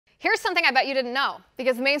Here's something I bet you didn't know,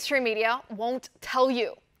 because the mainstream media won't tell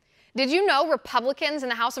you. Did you know Republicans in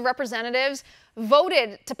the House of Representatives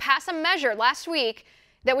voted to pass a measure last week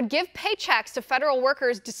that would give paychecks to federal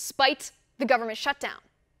workers despite the government shutdown?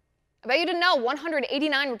 I bet you didn't know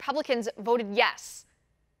 189 Republicans voted yes.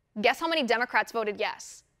 Guess how many Democrats voted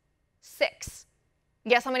yes? 6.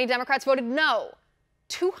 Guess how many Democrats voted no?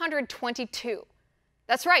 222.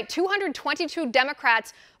 That's right, 222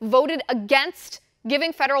 Democrats voted against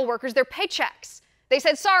giving federal workers their paychecks. They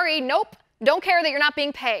said, sorry, nope, don't care that you're not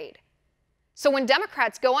being paid. So when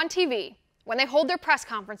Democrats go on TV, when they hold their press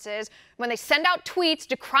conferences, when they send out tweets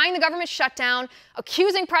decrying the government shutdown,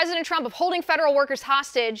 accusing President Trump of holding federal workers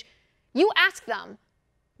hostage, you ask them,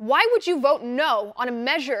 why would you vote no on a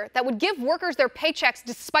measure that would give workers their paychecks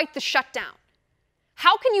despite the shutdown?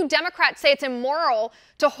 How can you Democrats say it's immoral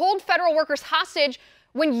to hold federal workers hostage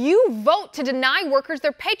when you vote to deny workers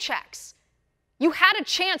their paychecks? You had a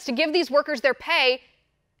chance to give these workers their pay,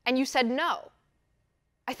 and you said no.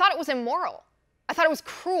 I thought it was immoral. I thought it was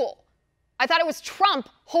cruel. I thought it was Trump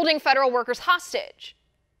holding federal workers hostage.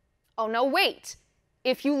 Oh, no, wait.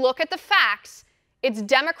 If you look at the facts, it's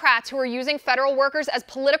Democrats who are using federal workers as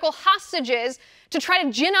political hostages to try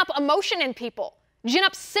to gin up emotion in people, gin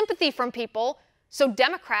up sympathy from people, so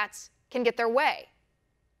Democrats can get their way.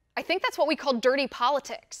 I think that's what we call dirty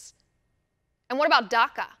politics. And what about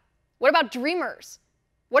DACA? What about Dreamers?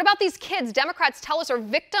 What about these kids Democrats tell us are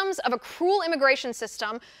victims of a cruel immigration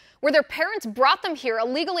system where their parents brought them here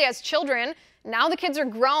illegally as children? Now the kids are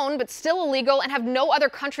grown but still illegal and have no other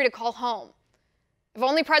country to call home. If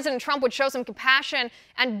only President Trump would show some compassion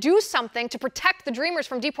and do something to protect the Dreamers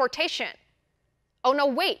from deportation. Oh, no,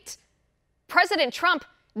 wait. President Trump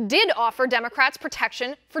did offer Democrats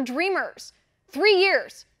protection for Dreamers. 3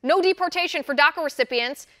 years, no deportation for DACA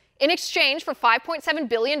recipients in exchange for $5.7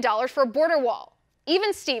 billion for a border wall.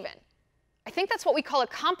 Even Steven. I think that's what we call a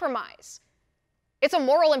compromise. It's a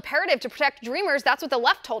moral imperative to protect Dreamers. That's what the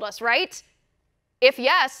left told us, right? If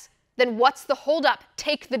yes, then what's the holdup?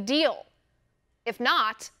 Take the deal. If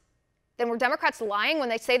not, then were Democrats lying when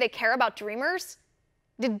they say they care about Dreamers?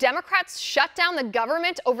 Did Democrats shut down the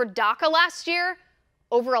government over DACA last year?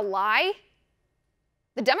 Over a lie?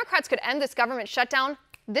 The Democrats could end this government shutdown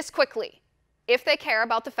this quickly. If they care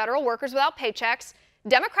about the federal workers without paychecks,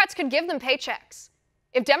 Democrats could give them paychecks.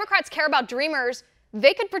 If Democrats care about Dreamers,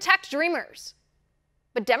 they could protect Dreamers.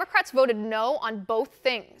 But Democrats voted no on both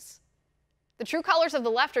things. The true colors of the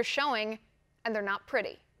left are showing, and they're not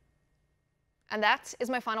pretty. And that is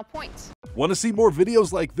my final point. Want to see more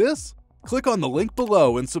videos like this? Click on the link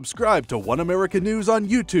below and subscribe to One America News on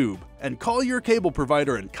YouTube, and call your cable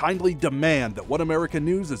provider and kindly demand that One America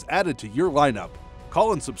News is added to your lineup.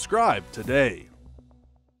 Call and subscribe today.